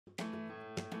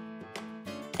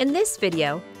In this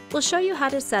video, we'll show you how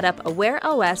to set up a Wear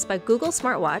OS by Google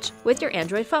smartwatch with your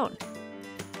Android phone.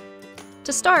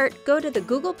 To start, go to the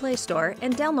Google Play Store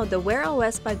and download the Wear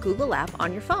OS by Google app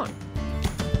on your phone.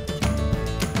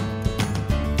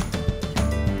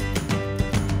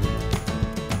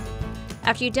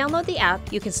 After you download the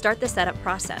app, you can start the setup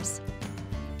process.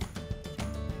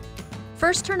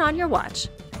 First, turn on your watch.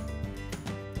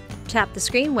 Tap the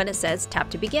screen when it says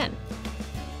Tap to begin.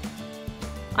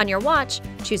 On your watch,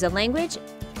 choose a language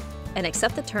and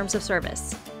accept the terms of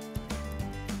service.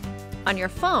 On your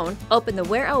phone, open the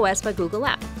Wear OS by Google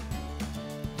app.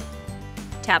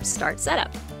 Tap Start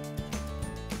Setup.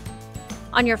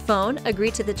 On your phone,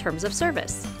 agree to the terms of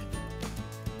service.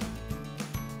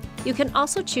 You can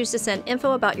also choose to send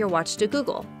info about your watch to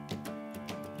Google.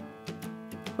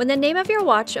 When the name of your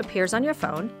watch appears on your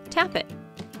phone, tap it.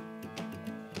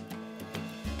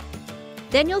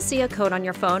 Then you'll see a code on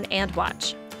your phone and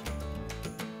watch.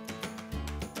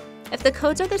 If the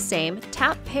codes are the same,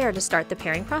 tap Pair to start the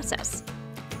pairing process.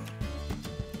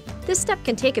 This step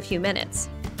can take a few minutes.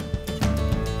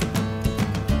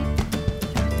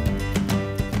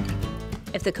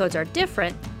 If the codes are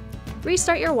different,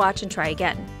 restart your watch and try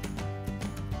again.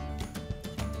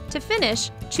 To finish,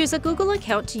 choose a Google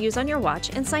account to use on your watch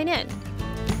and sign in.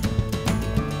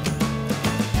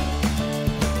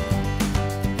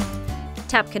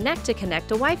 Tap Connect to connect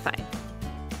to Wi-Fi.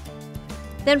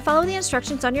 Then follow the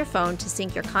instructions on your phone to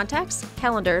sync your contacts,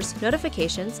 calendars,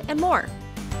 notifications, and more.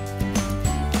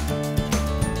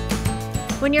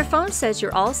 When your phone says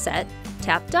you're all set,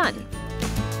 tap Done.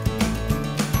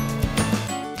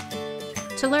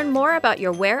 To learn more about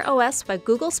your Wear OS by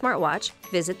Google smartwatch,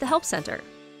 visit the Help Center.